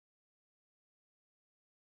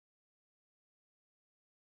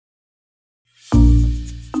Welcome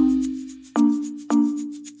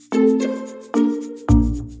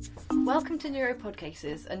to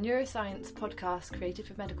NeuroPodcases, a neuroscience podcast created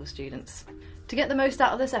for medical students. To get the most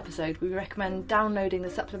out of this episode, we recommend downloading the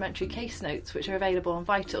supplementary case notes which are available on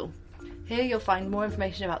Vital. Here you'll find more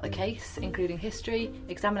information about the case, including history,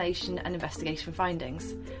 examination and investigation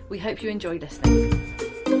findings. We hope you enjoy listening.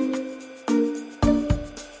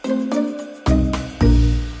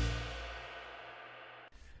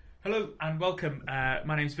 Hello and welcome.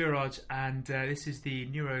 My name's Viraj and this is the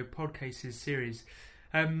NeuroPodcases series.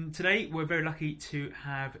 Today we're very lucky to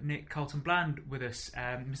have Nick Carlton-Bland with us.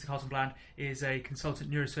 Mr. Carlton-Bland is a consultant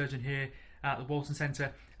neurosurgeon here at the Walton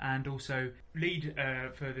Centre and also lead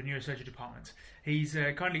for the neurosurgery department. He's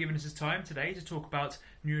kindly given us his time today to talk about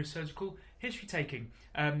neurosurgical history taking.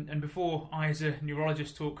 And before I, as a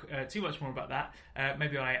neurologist, talk too much more about that,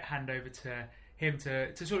 maybe I hand over to him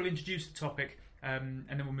to sort of introduce the topic, and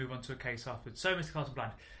then we'll move on to a case afterwards. So, Mr.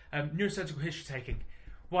 Carlton-Bland, neurosurgical history taking.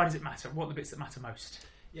 Why does it matter? What are the bits that matter most?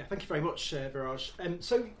 Yeah, thank you very much, Viraj.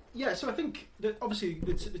 So I think that obviously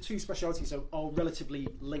the two specialities are relatively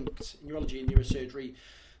linked, neurology and neurosurgery.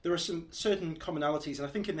 There are some certain commonalities, and I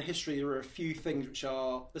think in the history there are a few things which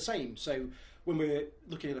are the same. So when we're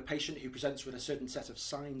looking at a patient who presents with a certain set of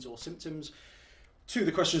signs or symptoms, two of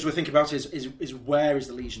the questions we're thinking about is where is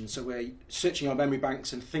the lesion? So we're searching our memory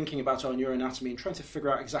banks and thinking about our neuroanatomy and trying to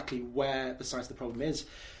figure out exactly where the site of the problem is.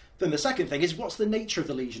 Then the second thing is, what's the nature of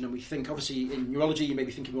the lesion? And we think, obviously, in neurology, you may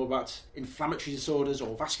be thinking more about inflammatory disorders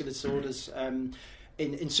or vascular disorders.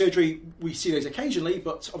 In surgery, we see those occasionally,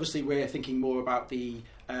 but obviously we're thinking more about the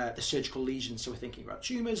surgical lesions. So we're thinking about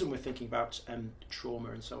tumours and we're thinking about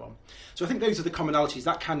trauma and so on. So I think those are the commonalities,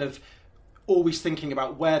 that kind of always thinking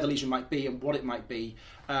about where the lesion might be and what it might be.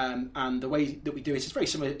 And the way that we do it is very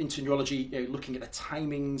similar into neurology, looking at the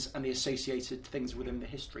timings and the associated things within the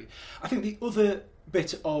history. I think the other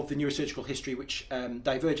bit of the neurosurgical history which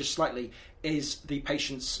diverges slightly is the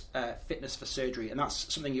patient's fitness for surgery, and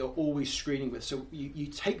that's something you're always screening with. So you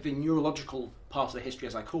take the neurological part of the history,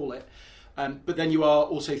 as I call it, but then you are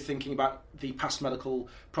also thinking about the past medical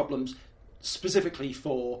problems specifically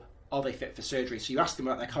for are they fit for surgery. So you ask them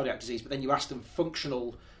about their cardiac disease, but then you ask them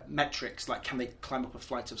functional metrics like can they climb up a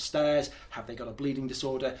flight of stairs, have they got a bleeding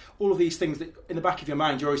disorder, all of these things that in the back of your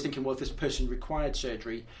mind you're always thinking, well, if this person required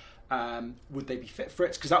surgery, would they be fit for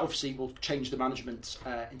it? Because that obviously will change the management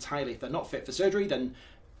entirely. If they're not fit for surgery, then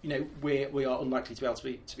we are unlikely to be able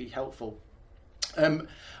to be helpful. And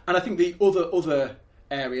I think the other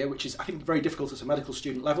area, which is I think very difficult at a medical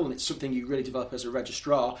student level, and it's something you really develop as a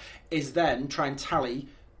registrar, is then try and tally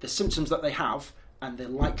the symptoms that they have and the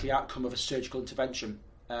likely outcome of a surgical intervention.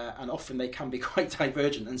 And often they can be quite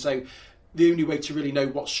divergent. And so the only way to really know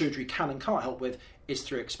what surgery can and can't help with is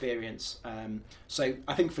through experience. So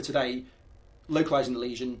I think for today, localising the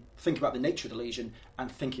lesion, think about the nature of the lesion, and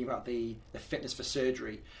thinking about the fitness for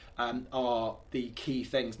surgery are the key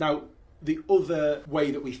things. Now, the other way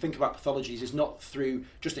that we think about pathologies is not through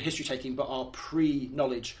just a history taking, but our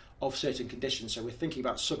pre-knowledge of certain conditions. So we're thinking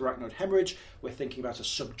about subarachnoid hemorrhage, we're thinking about a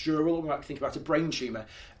subdural, we might think about a brain tumour.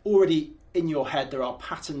 Already in your head there are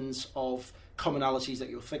patterns of commonalities that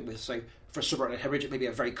you'll think with. So for subarachnoid hemorrhage it may be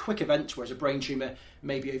a very quick event, whereas a brain tumour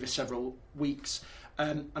may be over several weeks.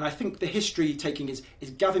 And I think the history taking is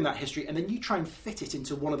gathering that history, and then you try and fit it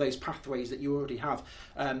into one of those pathways that you already have.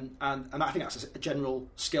 And I think that's a general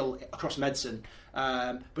skill across medicine.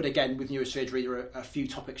 But again, with neurosurgery, there are a few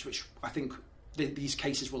topics which I think these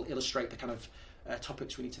cases will illustrate the kind of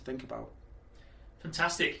topics we need to think about.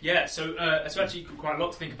 Fantastic, yeah. So actually quite a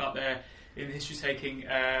lot to think about there in the history taking,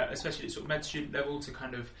 especially at sort of med student level, to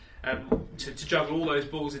kind of to juggle all those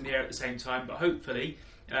balls in the air at the same time. But hopefully,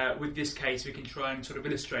 with this case, we can try and sort of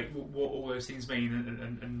illustrate what all those things mean,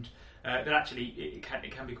 and that actually it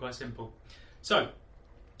can be quite simple. So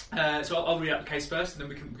I'll read out the case first, and then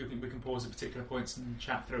we can pause at particular points and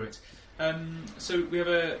chat through it. So we have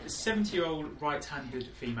a 70-year-old right-handed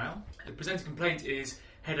female. The presenting complaint is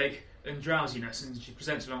headache and drowsiness, and she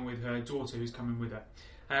presents along with her daughter who's coming with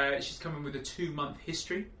her. She's coming with a 2-month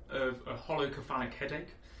history of a hollow cephalic headache.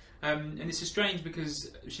 And this is strange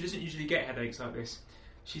because she doesn't usually get headaches like this.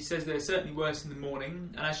 She says they're certainly worse in the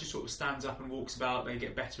morning, and as she sort of stands up and walks about, they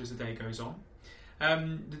get better as the day goes on.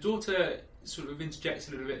 The daughter sort of interjects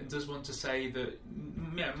a little bit and does want to say that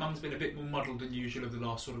mum's been a bit more muddled than usual over the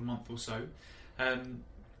last sort of month or so. And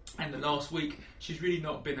the last week, she's really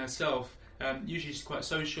not been herself. Usually she's quite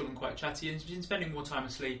social and quite chatty, and she's been spending more time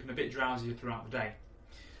asleep and a bit drowsier throughout the day.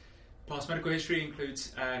 Past medical history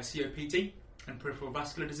includes COPD and peripheral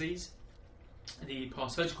vascular disease. The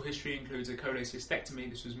past surgical history includes a cholecystectomy.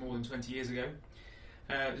 This was more than 20 years ago.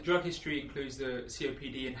 The drug history includes the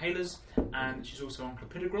COPD inhalers, and she's also on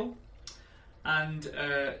clopidogrel. And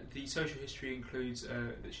the social history includes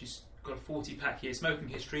that she's got a 40-pack year smoking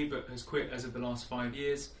history, but has quit as of the last 5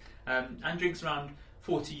 years, and drinks around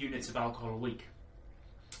 40 units of alcohol a week.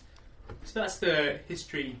 So that's the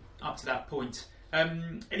history up to that point.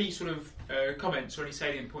 Any sort of comments or any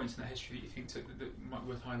salient points in that history that you think that might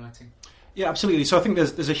be worth highlighting? Yeah, absolutely. So I think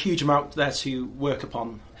there's a huge amount there to work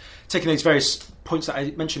upon. Taking those various points that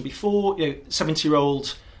I mentioned before,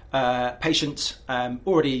 70-year-old patient,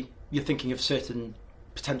 already you're thinking of certain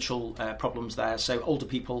potential problems there. So older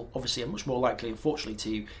people obviously are much more likely, unfortunately,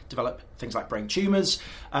 to develop things like brain tumours,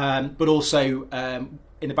 but also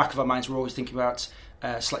in the back of our minds we're always thinking about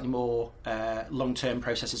slightly more long-term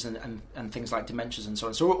processes and things like dementias and so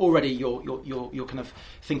on. So already you're kind of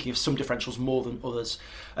thinking of some differentials more than others.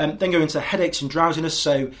 Then go into headaches and drowsiness.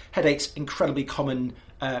 So headaches, incredibly common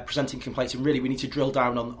presenting complaint, and really we need to drill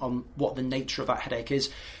down on what the nature of that headache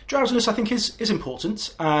is. Drowsiness, I think, is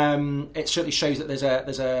important. It certainly shows that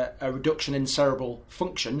there's a reduction in cerebral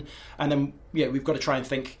function, and then we've got to try and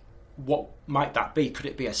think, what might that be? Could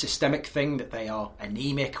it be a systemic thing, that they are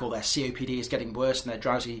anemic, or their COPD is getting worse and they're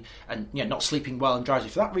drowsy and not sleeping well and drowsy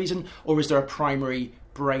for that reason, or is there a primary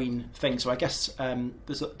brain thing? So I guess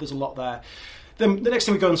there's a lot there. Then the next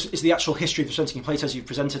thing we go on is the actual history of the presenting complaint as you've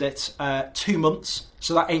presented it. 2 months,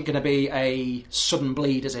 so that ain't going to be a sudden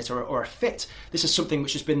bleed, is it, or a fit? This is something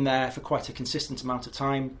which has been there for quite a consistent amount of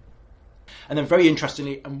time. And then very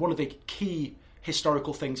interestingly, and one of the key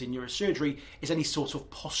historical things in neurosurgery is any sort of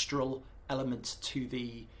postural element to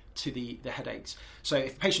the headaches. So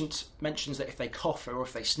if a patient mentions that if they cough or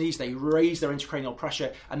if they sneeze, they raise their intracranial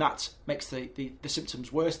pressure, and that makes the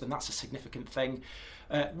symptoms worse, then that's a significant thing.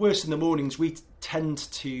 Worse in the mornings, we tend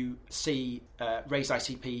to see raised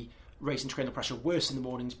ICP, raised intracranial pressure worse in the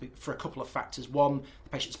mornings for a couple of factors. One, the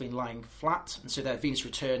patient's been lying flat, and so their venous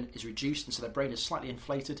return is reduced, and so their brain is slightly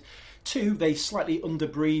inflated. 2, they slightly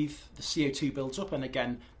underbreathe, the CO2 builds up, and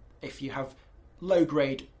again, if you have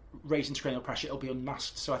low-grade raised intracranial pressure, it'll be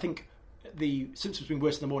unmasked. So I think the symptoms being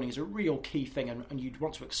worse in the morning is a real key thing, and you'd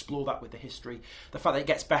want to explore that with the history. The fact that it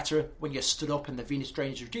gets better when you're stood up and the venous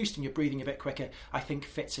drainage is reduced and you're breathing a bit quicker, I think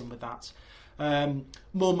fits in with that.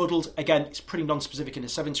 More muddled, again, it's pretty non-specific. In a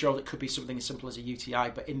 70-year-old, it could be something as simple as a UTI,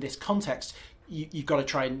 but in this context, you've got to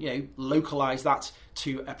try and localise that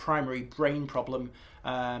to a primary brain problem,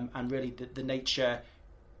 and really the nature.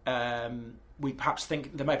 We perhaps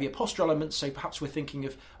think there might be a postural element, so perhaps we're thinking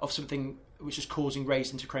of something which is causing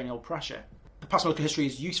raised intracranial pressure. The past medical history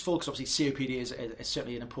is useful because obviously COPD is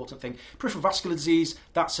certainly an important thing. Peripheral vascular disease,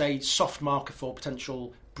 that's a soft marker for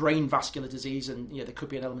potential brain vascular disease, and there could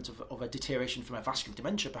be an element of a deterioration from a vascular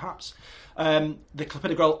dementia perhaps. The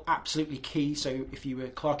clopidogrel, absolutely key. So if you were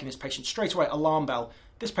clerking this patient, straight away alarm bell.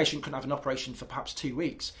 This patient couldn't have an operation for perhaps 2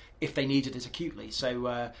 weeks if they needed it acutely.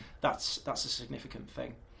 So that's a significant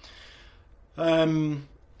thing.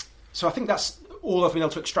 So I think that's all I've been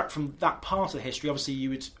able to extract from that part of the history. Obviously, you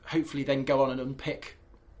would hopefully then go on and unpick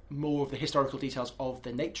more of the historical details of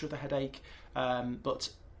the nature of the headache. But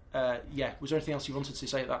was there anything else you wanted to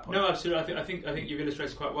say at that point? No, absolutely. I think you've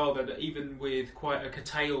illustrated quite well there that even with quite a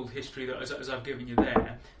curtailed history that as I've given you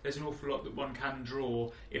there's an awful lot that one can draw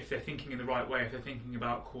if they're thinking in the right way, if they're thinking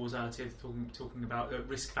about causality, if they're talking about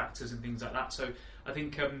risk factors and things like that. So I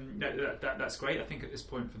think that's great. I think at this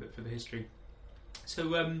point for the history.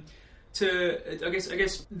 So I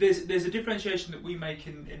guess there's a differentiation that we make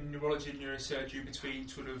in neurology and neurosurgery between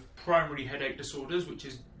sort of primary headache disorders, which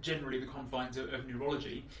is generally the confines of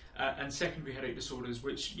neurology, and secondary headache disorders,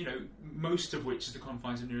 which most of which is the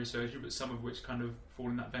confines of neurosurgery, but some of which kind of fall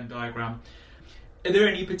in that Venn diagram. Are there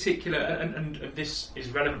any particular, and this is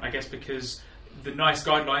relevant, I guess, because the NICE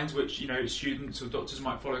guidelines, which students or doctors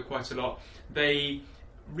might follow quite a lot, they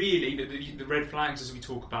really, the red flags, as we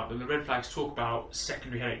talk about them, the red flags talk about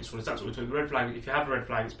secondary headache disorders. That's what we're talking. The red flag, if you have a red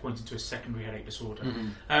flag, it's pointing to a secondary headache disorder.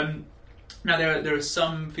 Mm-hmm. Now, there are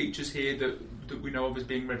some features here that we know of as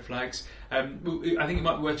being red flags. I think it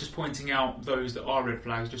might be worth just pointing out those that are red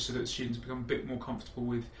flags, just so that students become a bit more comfortable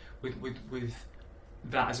with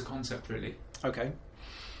that as a concept, really. Okay.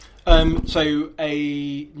 So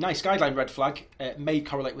a NICE guideline red flag may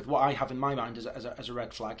correlate with what I have in my mind as a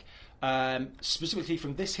red flag. Specifically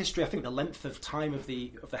from this history, I think the length of time of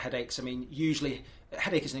the headaches. I mean, usually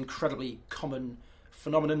headache is an incredibly common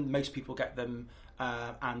phenomenon. Most people get them,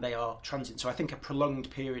 and they are transient. So I think a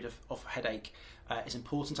prolonged period of headache is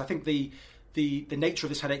important. I think the nature of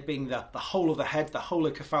this headache being the whole of the head, the whole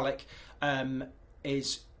of cephalic,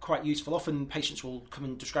 is quite useful. Often patients will come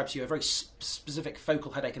and describe to you a very specific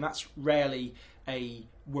focal headache, and that's rarely a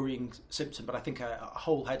worrying symptom. But I think a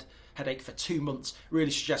whole headache for 2 months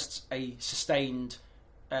really suggests a sustained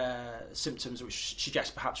symptoms, which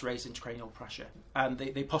suggest perhaps raised intracranial pressure. And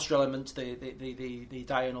the postural element, the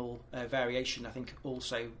diurnal variation, I think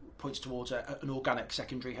also points towards an organic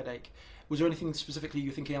secondary headache. Was there anything specifically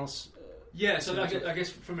you're thinking else? Yeah, so I guess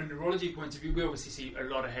from a neurology point of view, we obviously see a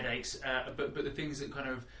lot of headaches, but the things that kind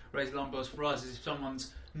of raise alarm bells for us is if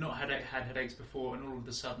someone's not had headaches before, and all of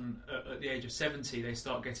a sudden at the age of 70 they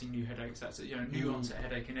start getting new headaches. That's new onset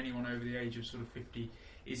headache in anyone over the age of sort of 50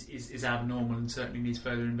 is abnormal and certainly needs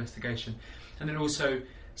further investigation. And then also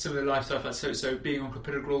some of the lifestyle factors, so being on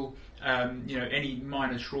clopidogrel, any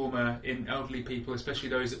minor trauma in elderly people, especially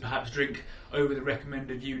those that perhaps drink over the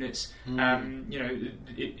recommended units,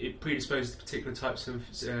 it predisposes to particular types of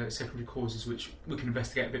secondary causes, which we can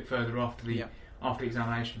investigate a bit further after the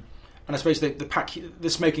examination. And I suppose the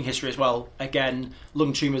smoking history as well. Again,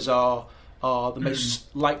 lung tumours are the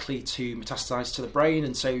most likely to metastasise to the brain,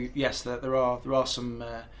 and so yes, there are some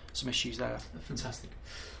issues there. Fantastic.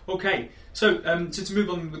 Okay, so to move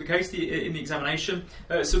on with the case in the examination.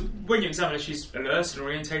 So when you examine her, she's alert and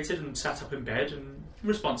orientated and sat up in bed and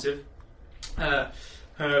responsive. Her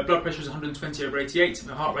blood pressure is 120/88.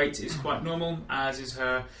 Her heart rate is quite normal, as is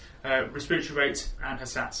her respiratory rate and her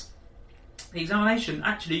SATs. The examination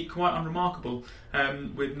actually quite unremarkable,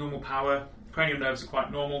 with normal power. Cranial nerves are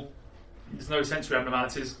quite normal. There's no sensory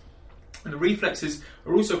abnormalities. And the reflexes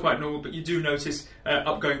are also quite normal, but you do notice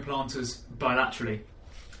upgoing planters bilaterally.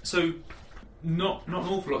 So not an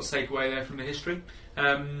awful lot to take away there from the history.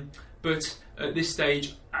 But at this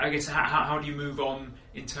stage, I guess, how do you move on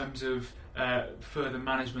in terms of further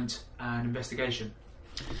management and investigation?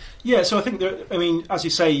 Yeah, so I think as you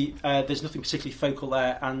say, there's nothing particularly focal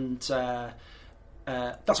there, and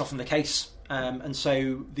that's often the case. And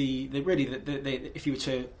so if you were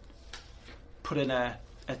to put in a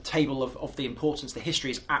table of the importance, the history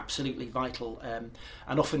is absolutely vital,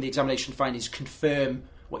 and often the examination findings confirm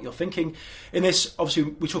what you're thinking. In this, obviously,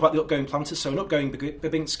 we talk about the upgoing planters, so an upgoing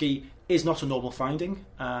Babinski is not a normal finding,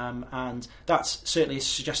 and that's certainly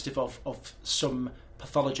suggestive of some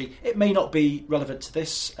pathology. It may not be relevant to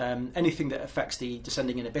this. Anything that affects the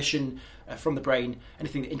descending inhibition from the brain,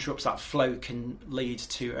 anything that interrupts that flow, can lead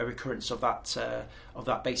to a recurrence of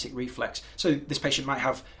that basic reflex. So this patient might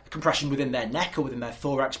have a compression within their neck or within their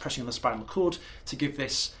thorax, pressing on the spinal cord to give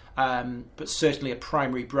this. But certainly a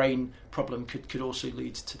primary brain problem could also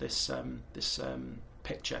lead to this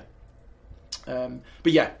picture.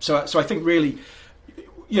 But yeah, so I think really,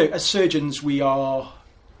 as surgeons, we are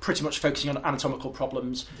pretty much focusing on anatomical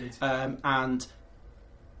problems, and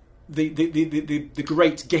the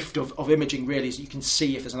great gift of imaging really is that you can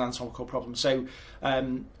see if there's an anatomical problem. So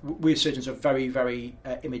we as surgeons are very, very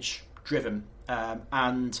image driven,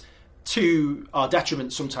 and to our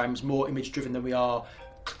detriment, sometimes more image driven than we are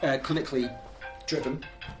clinically driven.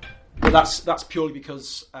 But that's purely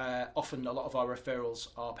because often a lot of our referrals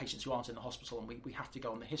are patients who aren't in the hospital, and we have to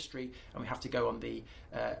go on the history and we have to go on the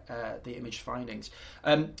image findings.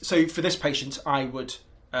 So for this patient, I would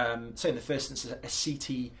say in the first instance a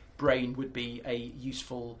CT brain would be a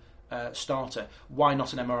useful starter. Why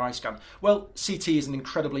not an MRI scan? Well, CT is an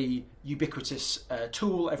incredibly ubiquitous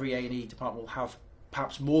tool. Every A&E department will have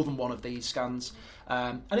perhaps more than one of these scans,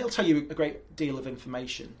 and it'll tell you a great deal of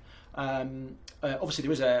information. Obviously,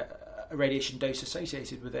 there is a radiation dose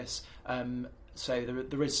associated with this, so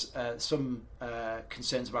there is some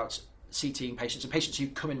concerns about CTing patients, and patients who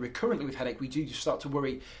come in recurrently with headache. We do start to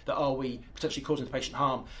worry that are we potentially causing the patient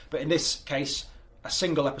harm, but in this case, a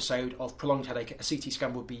single episode of prolonged headache, a CT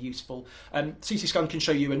scan would be useful. CT scan can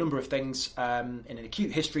show you a number of things. In an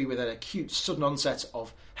acute history with an acute sudden onset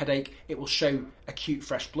of headache, it will show acute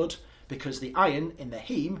fresh blood because the iron in the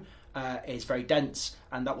heme is very dense,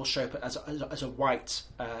 and that will show up as a white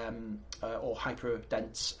or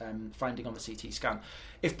hyperdense finding on the CT scan.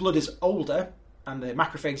 If blood is older and the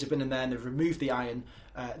macrophages have been in there and they've removed the iron,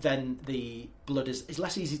 then the blood is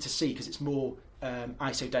less easy to see because it's more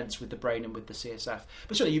isodense with the brain and with the CSF.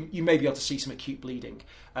 But certainly you may be able to see some acute bleeding.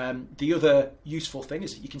 The other useful thing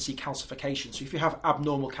is that you can see calcification. So if you have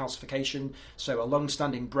abnormal calcification, so a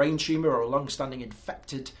long-standing brain tumour or a long-standing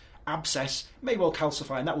infected abscess may well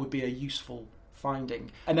calcify, and that would be a useful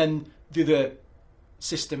finding. And then the other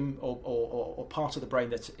system or part of the brain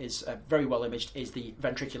that is very well imaged is the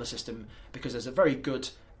ventricular system, because there's a very good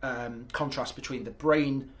contrast between the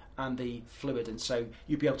brain and the fluid, and so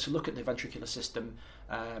you'd be able to look at the ventricular system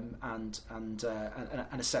and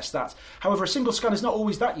assess that. However, a single scan is not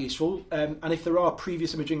always that useful, and if there are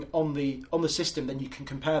previous imaging on the system, then you can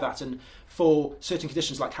compare that. And for certain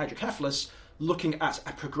conditions like hydrocephalus, looking at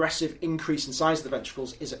a progressive increase in size of the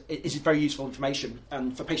ventricles is very useful information.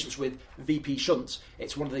 And for patients with VP shunt,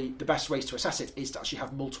 it's one of the best ways to assess it is to actually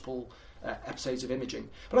have multiple episodes of imaging.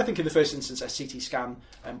 But I think in the first instance, a CT scan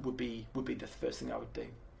would be the first thing I would do.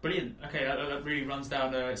 Brilliant. Okay, that really runs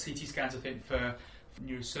down CT scans, I think, for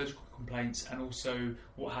neurosurgical complaints, and also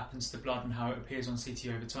what happens to the blood and how it appears on CT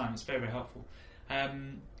over time. It's very, very helpful.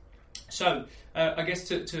 So I guess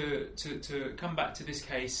to come back to this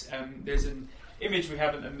case, there's an image we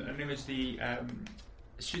have, an image the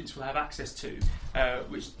students will have access to,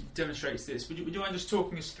 which demonstrates this. Would you mind just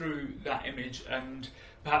talking us through that image and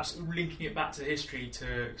perhaps linking it back to history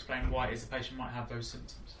to explain why it is the patient might have those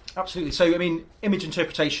symptoms? Absolutely. So, I mean, image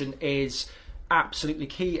interpretation is absolutely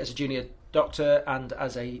key as a junior doctor and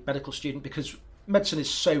as a medical student, because medicine is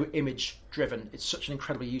so image driven. It's such an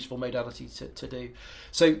incredibly useful modality to do.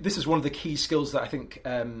 So this is one of the key skills that I think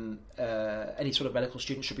any sort of medical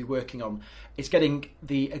student should be working on, is getting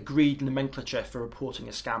the agreed nomenclature for reporting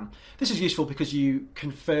a scan. This is useful because you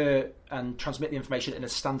confer and transmit the information in a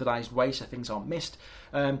standardised way so things aren't missed,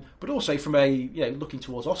 but also from a looking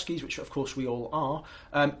towards OSCEs, which of course we all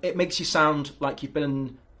are, it makes you sound like you've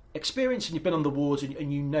been experienced and you've been on the wards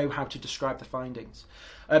and you know how to describe the findings.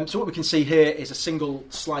 So what we can see here is a single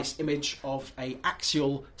slice image of a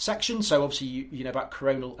axial section. So obviously you know about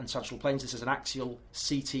coronal and sagittal planes. This is an axial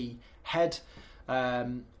CT head,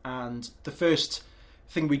 and the first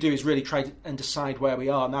thing we do is really try and decide where we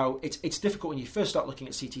are. Now it's difficult when you first start looking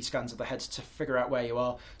at CT scans of the head to figure out where you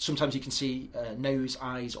are. Sometimes you can see nose,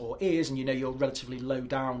 eyes or ears, and you know you're relatively low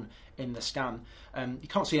down in the scan. You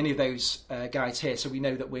can't see any of those guides here, so we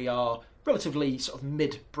know that we are relatively sort of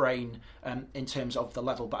mid-brain in terms of the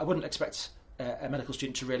level, but I wouldn't expect a medical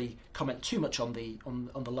student to really comment too much on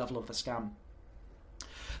the level of the scan.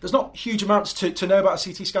 There's not huge amounts to know about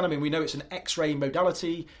a CT scan. I mean, we know it's an X-ray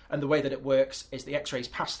modality, and the way that it works is the X-rays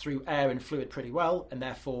pass through air and fluid pretty well, and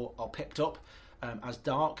therefore are picked up as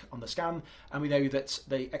dark on the scan, and we know that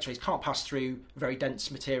the X-rays can't pass through very dense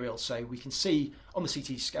material, so we can see on the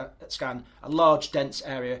CT scan a large dense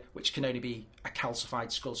area which can only be a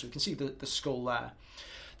calcified skull, so we can see the skull there.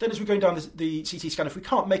 Then as we're going down the CT scan, if we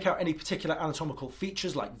can't make out any particular anatomical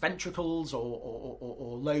features like ventricles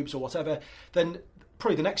or lobes or whatever, then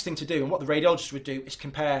probably the next thing to do, and what the radiologist would do, is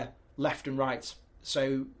compare left and right.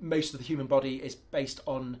 So most of the human body is based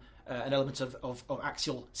on an element of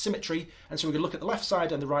axial symmetry, and so we're going to look at the left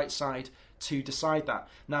side and the right side to decide that.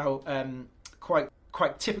 Now,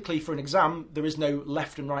 quite typically for an exam, there is no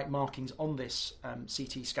left and right markings on this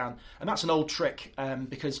CT scan, and that's an old trick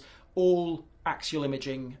because all axial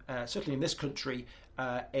imaging, certainly in this country,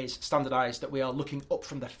 is standardised that we are looking up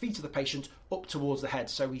from the feet of the patient up towards the head.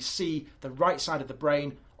 So we see the right side of the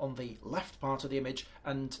brain on the left part of the image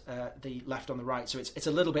and the left on the right. So it's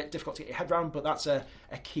a little bit difficult to get your head around, but that's a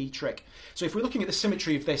key trick. So if we're looking at the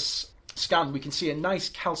symmetry of this scan, we can see a nice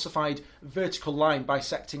calcified vertical line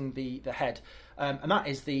bisecting the head, and that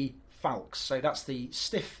is the falx. So that's the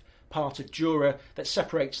stiff part of dura that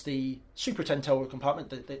separates the supratentorial compartment,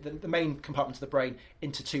 the main compartment of the brain,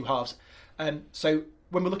 into two halves. So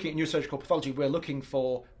when we're looking at neurosurgical pathology, we're looking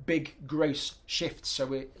for big, gross shifts.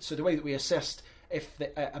 So the way that we assess if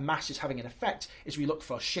a mass is having an effect is we look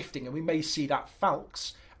for shifting, and we may see that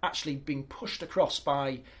falx actually being pushed across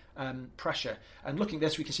by pressure. And looking at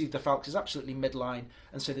this, we can see the falx is absolutely midline,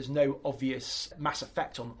 and so there's no obvious mass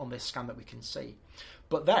effect on this scan that we can see.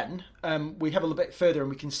 But then we have a little bit further and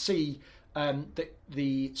we can see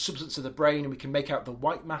the substance of the brain, and we can make out the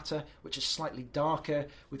white matter, which is slightly darker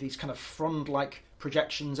with these kind of frond-like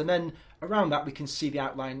projections, and then around that we can see the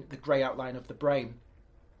outline, the grey outline of the brain.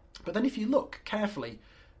 But then if you look carefully,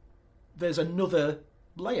 there's another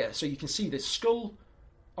layer. So you can see the skull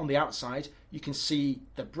on the outside, you can see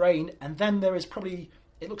the brain, and then there is probably,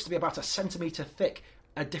 it looks to be about 1 centimetre thick,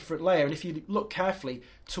 a different layer. And if you look carefully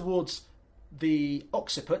towards the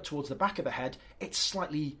occiput, towards the back of the head, it's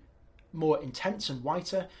slightly more intense and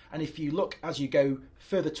whiter, and if you look as you go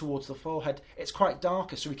further towards the forehead, it's quite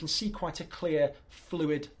darker, so we can see quite a clear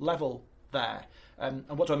fluid level there. And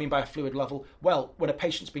what do I mean by a fluid level? Well, when a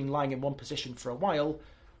patient's been lying in one position for a while,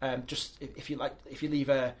 just if you leave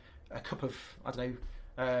a cup of, I don't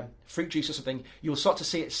know, fruit juice or something, you'll start to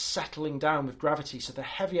see it settling down with gravity, so the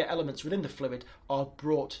heavier elements within the fluid are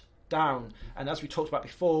brought down. And as we talked about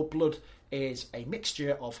before, blood is a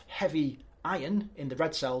mixture of heavy iron in the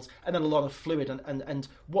red cells, and then a lot of fluid. And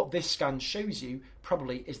what this scan shows you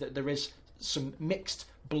probably is that there is some mixed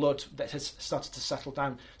blood that has started to settle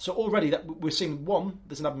down. So already that we're seeing, one,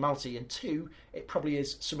 there's an abnormality, and two, it probably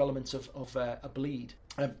is some element of a bleed.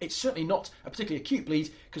 It's certainly not a particularly acute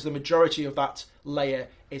bleed, because the majority of that layer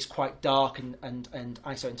is quite dark and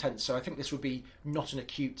iso-intense. So I think this would be not an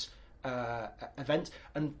acute event.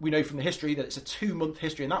 And we know from the history that it's a 2-month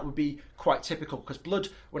history, and that would be quite typical, because blood,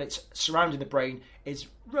 when it's surrounding the brain, is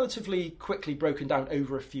relatively quickly broken down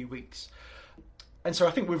over a few weeks. And so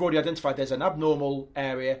I think we've already identified there's an abnormal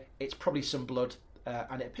area, it's probably some blood,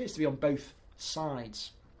 and it appears to be on both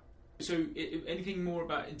sides. So anything more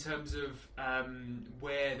about in terms of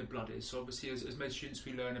where the blood is? So obviously as med students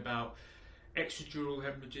we learn about extradural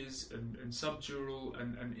hemorrhages and subdural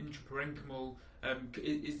and intraparenchymal.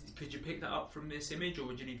 Could you pick that up from this image, or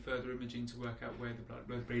would you need further imaging to work out where the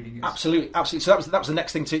blood bleeding is? Absolutely. So that was the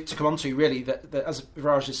next thing to come on to, really, that as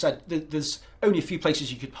Viraj has said, there's only a few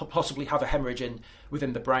places you could possibly have a hemorrhage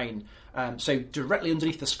within the brain. So directly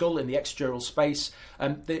underneath the skull in the extradural space.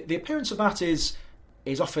 The appearance of that is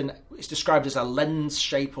often, it's described as a lens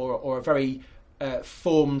shape or a very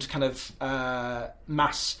formed kind of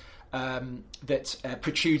mass that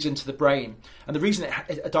protrudes into the brain. And the reason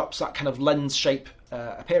it adopts that kind of lens shape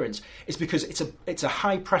appearance is because it's a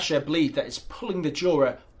high pressure bleed that is pulling the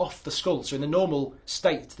dura off the skull. So in the normal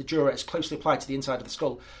state, the dura is closely applied to the inside of the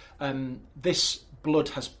skull. This blood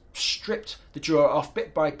has stripped the dura off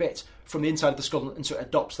bit by bit from the inside of the skull, and so it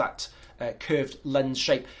adopts that curved lens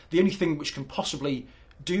shape. The only thing which can possibly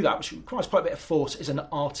do that, which requires quite a bit of force, is an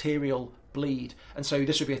arterial bleed. And so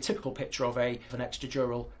this would be a typical picture of an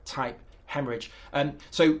extradural type hemorrhage.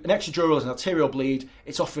 So an extradural is an arterial bleed.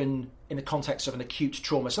 It's often in the context of an acute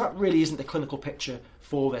trauma. So that really isn't the clinical picture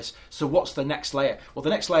for this. So what's the next layer? Well, the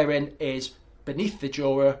next layer in is beneath the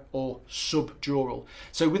dura or subdural.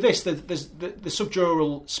 So with this, the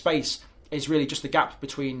subdural space is really just the gap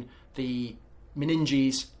between the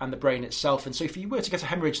meninges and the brain itself. And so if you were to get a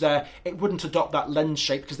hemorrhage there, it wouldn't adopt that lens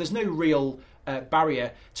shape, because there's no real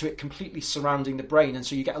barrier to it completely surrounding the brain, and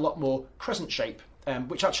so you get a lot more crescent shape,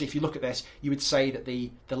 which actually, if you look at this, you would say that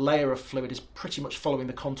the layer of fluid is pretty much following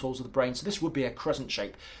the contours of the brain. So this would be a crescent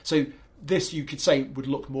shape. So this, you could say, would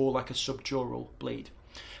look more like a subdural bleed.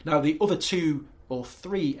 Now, the other 2 or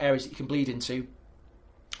 3 areas that you can bleed into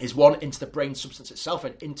is one, into the brain substance itself,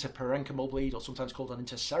 an interparenchymal bleed, or sometimes called an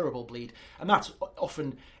intercerebral bleed, and that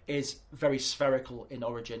often is very spherical in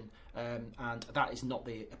origin, and that is not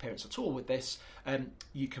the appearance at all with this.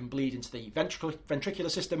 You can bleed into the ventricular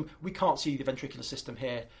system. We can't see the ventricular system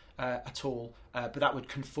here at all, but that would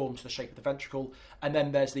conform to the shape of the ventricle. And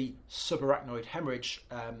then there's the subarachnoid hemorrhage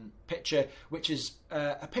picture, which is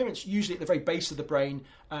appearance usually at the very base of the brain.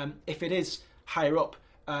 If it is higher up,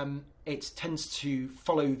 it tends to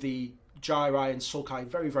follow the gyri and sulci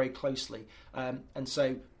very, very closely. And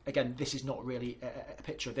so, again, this is not really a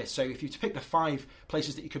picture of this. So if you to pick the 5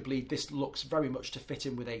 places that you could bleed, this looks very much to fit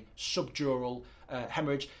in with a subdural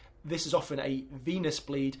hemorrhage. This is often a venous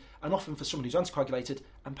bleed, and often for someone who's anticoagulated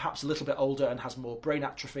and perhaps a little bit older and has more brain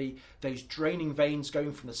atrophy, those draining veins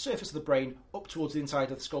going from the surface of the brain up towards the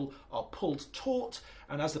inside of the skull are pulled taut,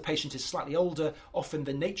 and as the patient is slightly older, often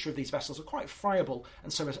the nature of these vessels are quite friable,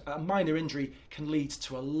 and so a minor injury can lead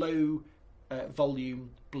to a low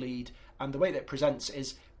volume bleed. And the way that it presents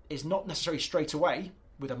is not necessarily straight away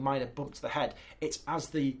with a minor bump to the head. It's as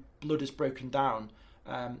the blood is broken down,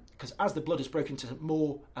 because as the blood is broken to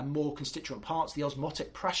more and more constituent parts, the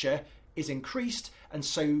osmotic pressure is increased, and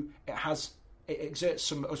so it exerts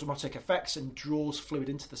some osmotic effects and draws fluid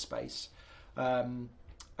into the space.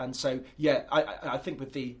 And so, yeah, I think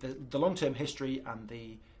with the long-term history and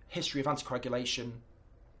the history of anticoagulation,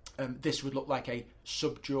 this would look like a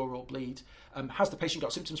subdural bleed. Has the patient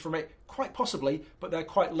got symptoms from it? Quite possibly, but they're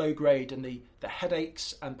quite low grade, and the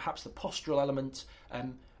headaches and perhaps the postural element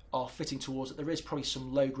are fitting towards it. There is probably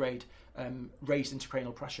some low grade raised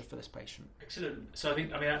intracranial pressure for this patient. Excellent. So I think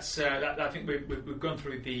that's I think we've gone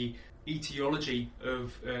through the etiology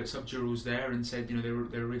of subdurals there, and said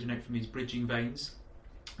they originate from these bridging veins.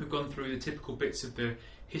 We've gone through the typical bits of the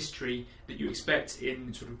history that you expect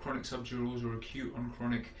in sort of chronic subdurals or acute on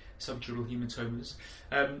chronic subdural hematomas,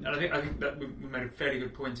 and I think that we made a fairly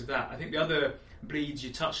good point of that. I think the other bleeds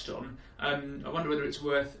you touched on, I wonder whether it's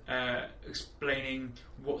worth explaining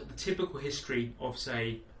what the typical history of,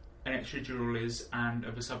 say, an extradural is and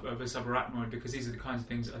of a subarachnoid, because these are the kinds of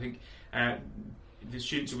things that I think the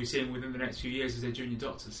students will be seeing within the next few years as their junior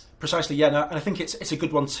doctors. Precisely, yeah, no, and I think it's a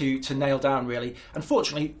good one to nail down, really.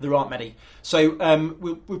 Unfortunately, there aren't many. So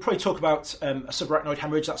we'll probably talk about a subarachnoid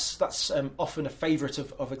hemorrhage. That's often a favourite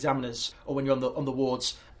of examiners, or when you're on the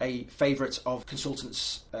wards, a favourite of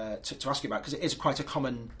consultants to ask you about, because it is quite a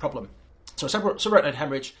common problem. So a subarachnoid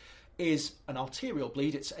hemorrhage is an arterial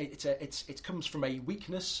bleed. It comes from a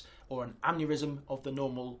weakness or an aneurysm of the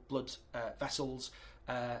normal blood vessels,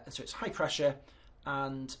 and so it's high pressure.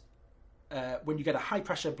 And when you get a high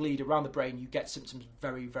pressure bleed around the brain, you get symptoms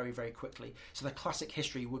very, very, very quickly. So the classic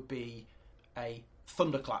history would be a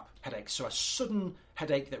thunderclap headache, so a sudden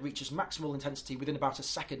headache that reaches maximal intensity within about a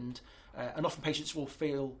second, and often patients will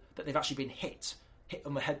feel that they've actually been hit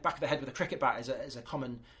on the back of the head with a cricket bat is a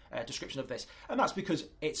common description of this. And that's because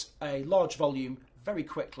it's a large volume very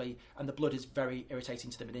quickly, and the blood is very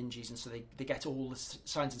irritating to the meninges, and so they get all the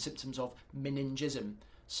signs and symptoms of meningism.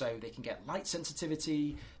 So they can get light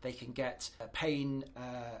sensitivity, they can get pain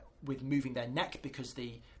with moving their neck because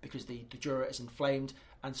the dura is inflamed,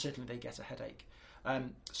 and certainly they get a headache.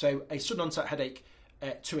 So a sudden onset headache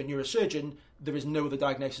to a neurosurgeon, there is no other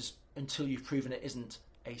diagnosis until you've proven it isn't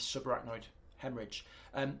a subarachnoid hemorrhage.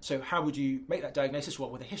 So how would you make that diagnosis?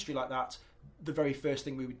 Well, with a history like that, the very first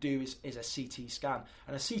thing we would do is a CT scan.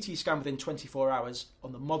 And a CT scan within 24 hours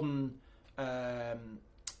on the modern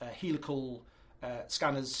helical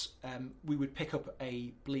scanners, we would pick up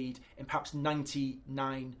a bleed in perhaps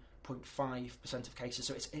 99.5% of cases.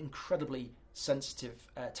 So it's an incredibly sensitive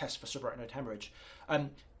test for subarachnoid hemorrhage.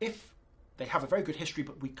 If they have a very good history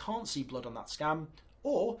but we can't see blood on that scan,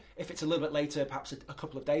 or if it's a little bit later, perhaps a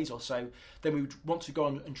couple of days or so, then we would want to go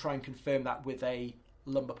on and try and confirm that with a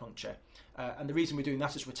lumbar puncture. And the reason we're doing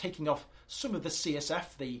that is we're taking off some of the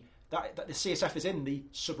CSF. The CSF is in the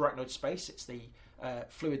subarachnoid space. It's the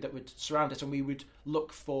fluid that would surround it, and we would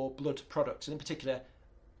look for blood products, and in particular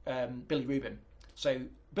bilirubin. So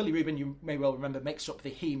bilirubin, you may well remember, makes up the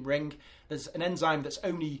heme ring. There's an enzyme that's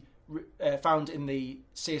only found in the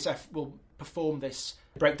CSF will perform this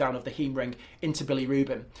breakdown of the heme ring into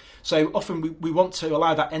bilirubin. So often we want to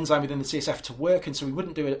allow that enzyme within the CSF to work, and so we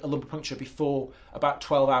wouldn't do a lumbar puncture before about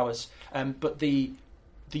 12 hours. But the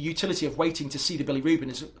utility of waiting to see the bilirubin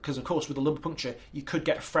is because, of course, with a lumbar puncture, you could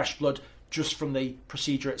get fresh blood just from the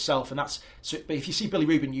procedure itself. And that's so. But if you see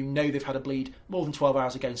bilirubin, you know they've had a bleed more than 12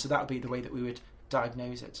 hours ago, and so that would be the way that we would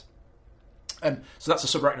diagnose it. So that's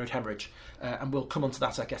a subarachnoid hemorrhage, and we'll come on to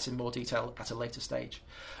that, I guess, in more detail at a later stage.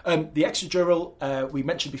 The extradural, we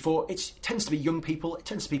mentioned before, it tends to be young people. It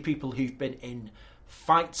tends to be people who've been in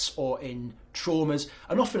fights or in traumas,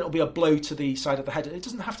 and often it'll be a blow to the side of the head. It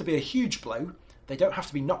doesn't have to be a huge blow. They don't have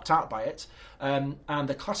to be knocked out by it. And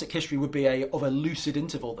the classic history would be of a lucid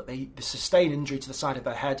interval, that they sustain injury to the side of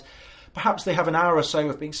their head. Perhaps they have an hour or so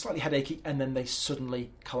of being slightly headachy, and then they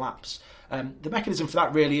suddenly collapse. The mechanism for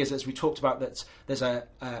that really is, as we talked about, that there's a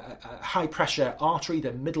high-pressure artery,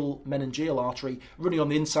 the middle meningeal artery, running on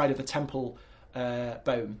the inside of the temple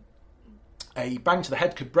bone. A bang to the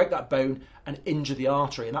head could break that bone and injure the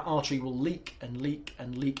artery, and that artery will leak and leak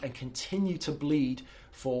and leak and continue to bleed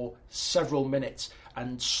for several minutes,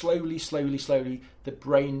 and slowly, the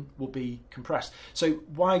brain will be compressed. So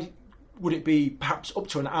why would it be perhaps up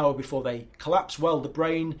to an hour before they collapse? Well, the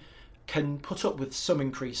brain can put up with some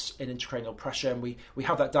increase in intracranial pressure, and we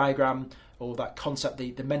have that diagram or that concept,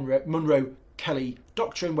 the Monro-Kelly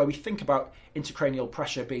doctrine, where we think about intracranial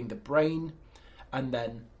pressure being the brain and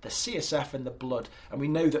then the CSF and the blood. And we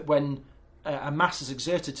know that when a mass is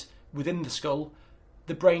exerted within the skull,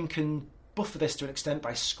 the brain can buffer this to an extent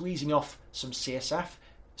by squeezing off some CSF,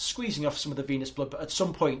 squeezing off some of the venous blood, but at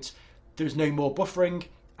some point there's no more buffering,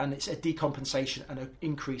 and it's a decompensation and an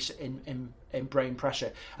increase in brain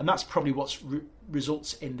pressure. And that's probably what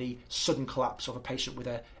results in the sudden collapse of a patient with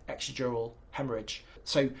an extradural hemorrhage.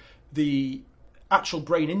 So the actual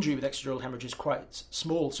brain injury with extradural hemorrhage is quite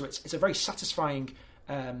small, so it's a very satisfying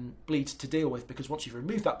bleed to deal with, because once you've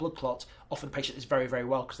removed that blood clot, often the patient is very, very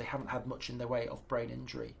well because they haven't had much in their way of brain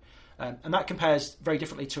injury. And that compares very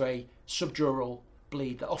differently to a subdural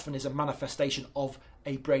bleed that often is a manifestation of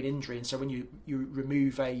a brain injury. And so when you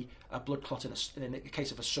remove a blood clot in the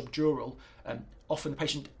case of a subdural, often the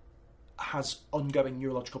patient has ongoing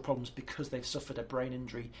neurological problems because they've suffered a brain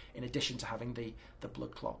injury in addition to having the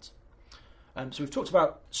blood clot. So we've talked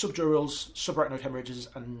about subdurals, subarachnoid hemorrhages,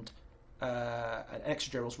 and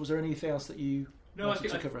extradurals. Was there anything else that you wanted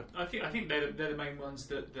to cover? I think they're the main ones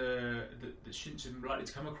that the students are likely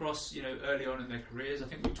to come across, early on in their careers. I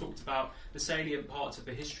think we talked about the salient parts of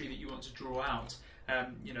the history that you want to draw out.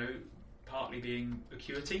 partly being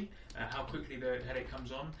acuity, how quickly the headache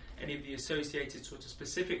comes on, any of the associated sort of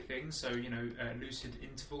specific things, so lucid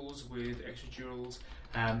intervals with extradurals,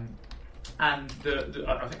 and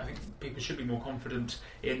I think people should be more confident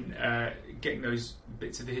in getting those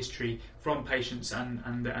bits of the history from patients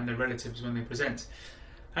and their relatives when they present.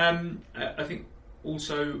 I think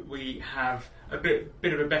also we have a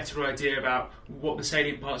bit of a better idea about what the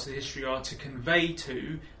salient parts of the history are to convey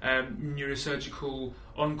to neurosurgical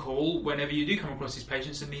on-call whenever you do come across these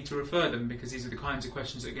patients and need to refer them, because these are the kinds of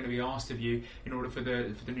questions that are going to be asked of you in order for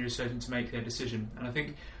the neurosurgeon to make their decision. And I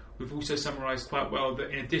think we've also summarised quite well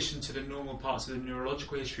that in addition to the normal parts of the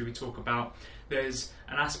neurological history we talk about, there's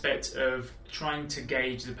an aspect of trying to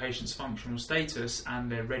gauge the patient's functional status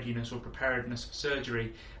and their readiness or preparedness for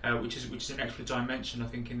surgery, which is an extra dimension, I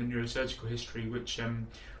think, in the neurosurgical history, which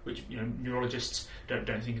neurologists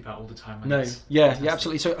don't think about all the time. No, yeah,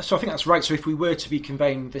 absolutely. So I think that's right. So if we were to be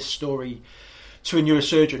conveying this story to a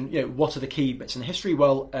neurosurgeon, what are the key bits in the history?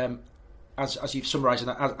 Well, as you've summarised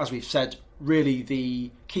and as we've said, really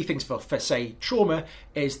the key things for say trauma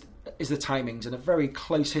is the timings, and a very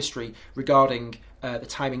close history regarding the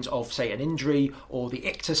timings of, say, an injury or the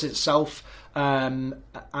ictus itself.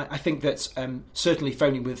 I think that certainly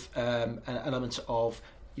phoning with an element of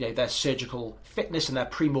their surgical fitness and their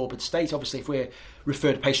pre-morbid state. Obviously, if we're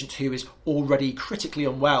referred a patient who is already critically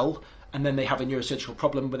unwell and then they have a neurosurgical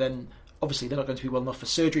problem, but then obviously they're not going to be well enough for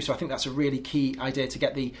surgery. So I think that's a really key idea to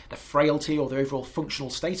get the frailty or the overall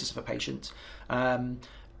functional status of a patient.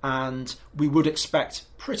 And we would expect,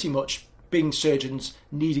 pretty much being surgeons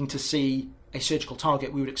needing to see a surgical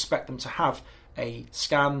target, we would expect them to have a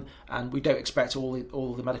scan, and we don't expect all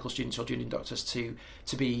the medical students or junior doctors to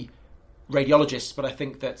be radiologists, but I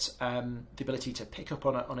think that the ability to pick up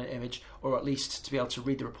on an image, or at least to be able to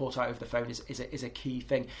read the report out over the phone, is a key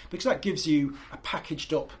thing, because that gives you a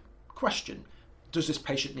packaged up question. Does this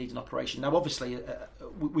patient need an operation? Now, obviously,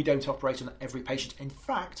 we don't operate on every patient. In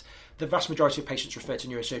fact, the vast majority of patients referred to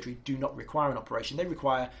neurosurgery do not require an operation. They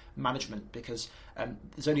require management, because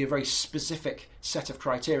there's only a very specific set of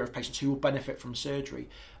criteria of patients who will benefit from surgery.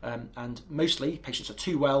 And mostly, patients are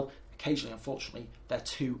too well. Occasionally, unfortunately, they're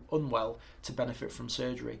too unwell to benefit from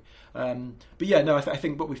surgery. But yeah, no, I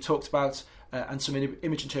think what we've talked about and some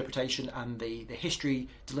image interpretation and the history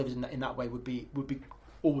delivered in that way would be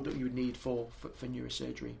all that you would need for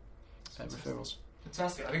neurosurgery referrals.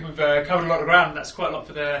 Fantastic. I think we've covered a lot of ground. That's quite a lot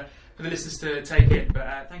for the listeners to take in.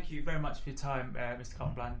 But thank you very much for your time, Mr.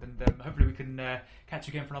 Carlton Bland, and hopefully we can catch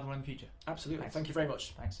you again for another one in the future. Absolutely. Thanks. Thank you very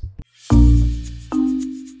much. Thanks.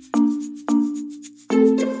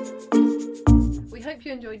 We hope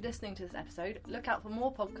you enjoyed listening to this episode. Look out for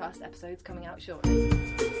more podcast episodes coming out shortly.